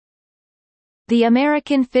The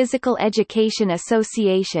American Physical Education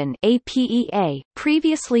Association (APEA),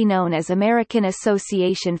 previously known as American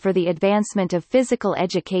Association for the Advancement of Physical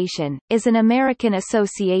Education, is an American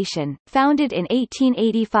association, founded in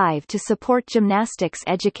 1885 to support gymnastics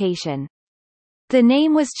education. The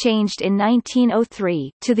name was changed in 1903,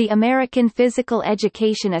 to the American Physical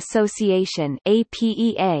Education Association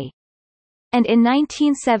 (APEA). And in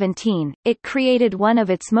 1917, it created one of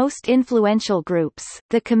its most influential groups,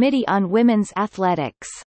 the Committee on Women's Athletics.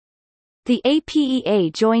 The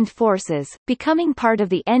APEA joined forces, becoming part of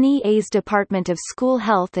the NEA's Department of School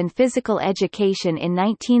Health and Physical Education in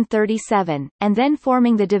 1937, and then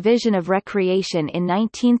forming the Division of Recreation in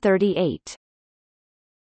 1938.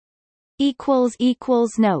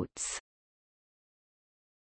 Notes